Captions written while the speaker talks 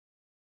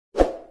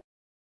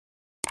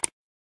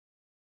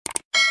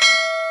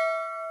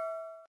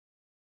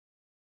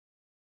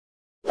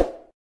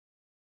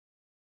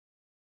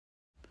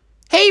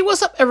Hey,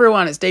 what's up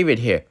everyone? It's David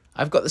here.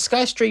 I've got the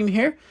SkyStream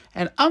here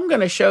and I'm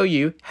going to show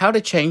you how to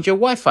change your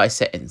Wi-Fi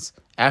settings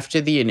after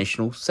the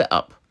initial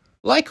setup.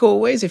 Like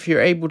always, if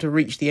you're able to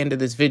reach the end of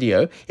this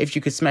video, if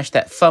you could smash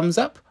that thumbs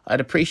up, I'd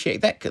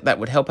appreciate that. That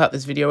would help out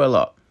this video a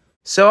lot.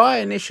 So I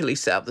initially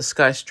set up the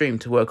SkyStream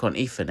to work on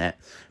Ethernet,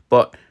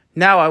 but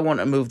now I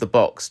want to move the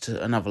box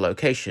to another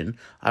location.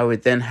 I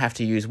would then have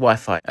to use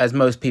Wi-Fi, as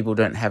most people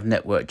don't have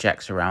network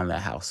jacks around their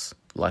house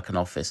like an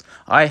office.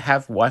 I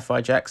have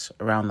Wi-Fi jacks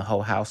around the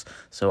whole house,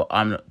 so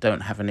I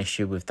don't have an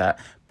issue with that,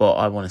 but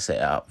I want to set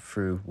it up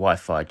through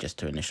Wi-Fi just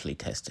to initially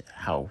test it,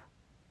 how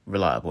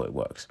reliable it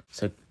works.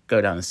 So go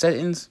down to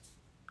settings,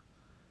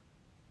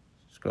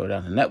 scroll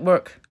down to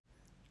network.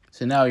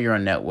 So now you're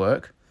on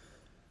network,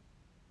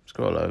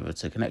 scroll over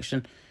to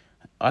connection.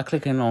 I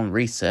click in on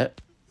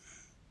reset.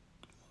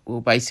 We'll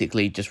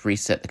basically just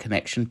reset the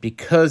connection.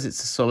 Because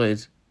it's a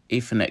solid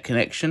Ethernet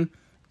connection,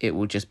 it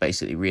will just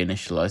basically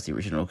reinitialize the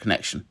original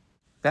connection.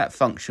 That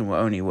function will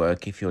only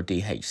work if your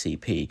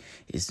DHCP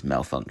is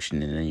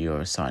malfunctioning and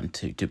you're assigned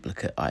to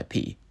duplicate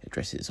IP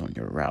addresses on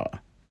your router.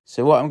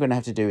 So what I'm going to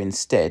have to do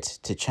instead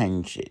to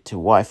change it to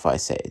Wi-Fi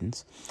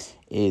settings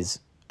is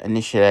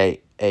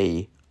initiate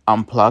a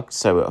unplugged,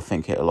 so it'll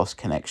think it lost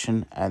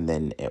connection, and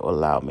then it will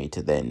allow me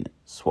to then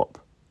swap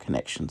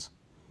connections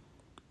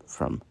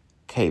from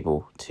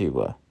cable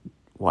to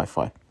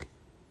Wi-Fi.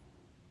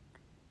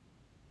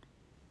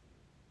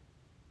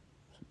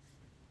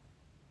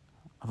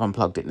 I've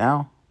unplugged it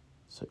now,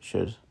 so it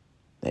should,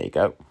 there you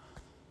go,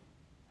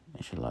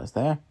 initialize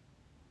there.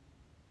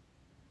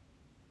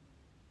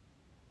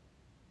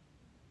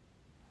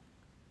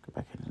 Go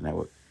back into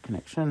network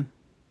connection,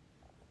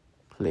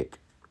 click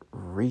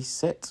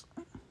reset.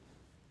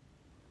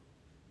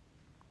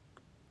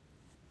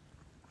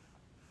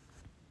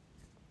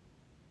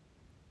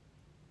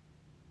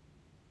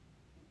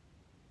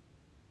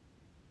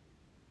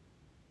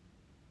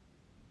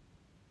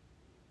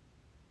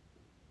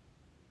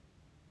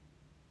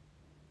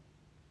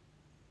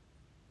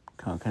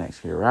 Can't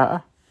connect to your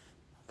router.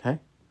 Okay.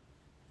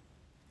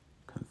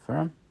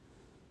 Confirm.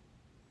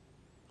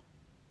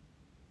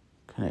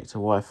 Connect to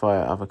Wi-Fi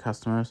at other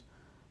customers.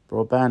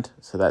 Broadband.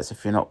 So that's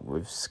if you're not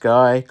with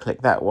Sky,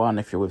 click that one.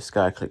 If you're with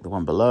Sky, click the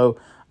one below.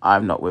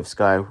 I'm not with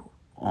Sky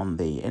on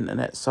the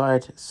internet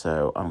side,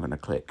 so I'm going to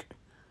click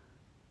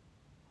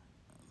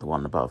the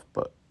one above,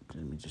 but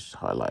let me just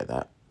highlight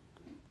that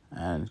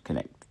and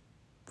connect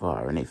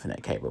via an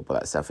Ethernet cable, but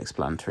that's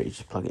self-explanatory.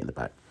 Just plug it in the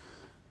back.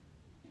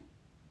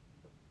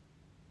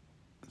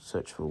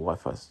 Search for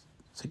Wi-Fi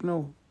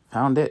signal,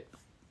 found it.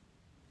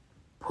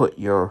 Put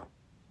your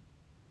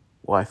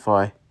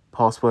Wi-Fi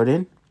password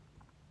in,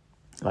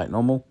 like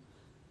normal.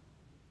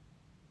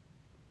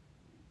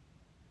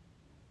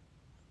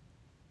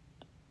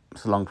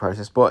 It's a long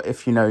process, but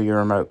if you know your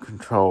remote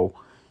control,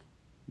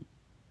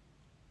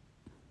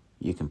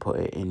 you can put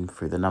it in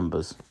through the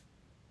numbers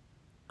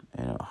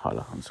and it'll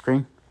highlight on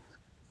screen.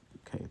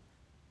 Okay,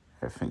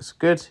 everything's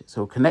good, it's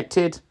all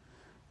connected,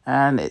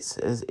 and it's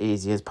as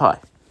easy as pie.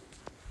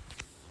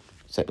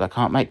 Except I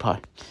can't make pie.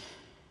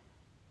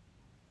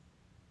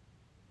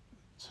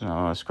 So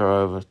now I'll scroll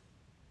over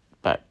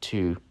back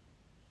to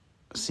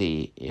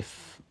see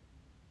if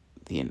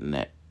the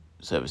internet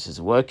services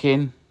are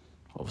working.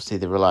 Obviously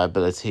the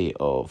reliability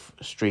of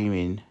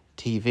streaming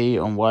TV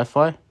on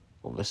Wi-Fi,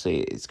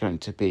 obviously it's going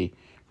to be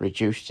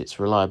reduced, its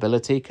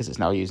reliability, because it's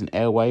now using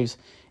airwaves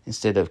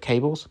instead of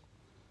cables.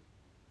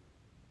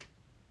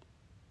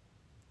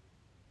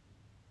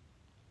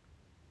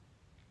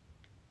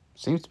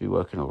 Seems to be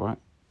working all right.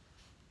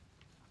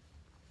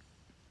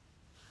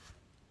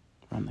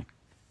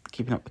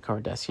 Keeping up the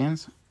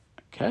Kardashians.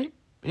 Okay,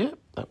 yeah,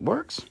 that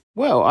works.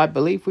 Well, I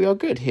believe we are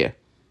good here.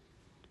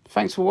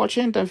 Thanks for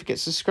watching. Don't forget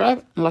to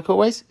subscribe. And like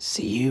always,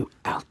 see you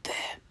out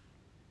there.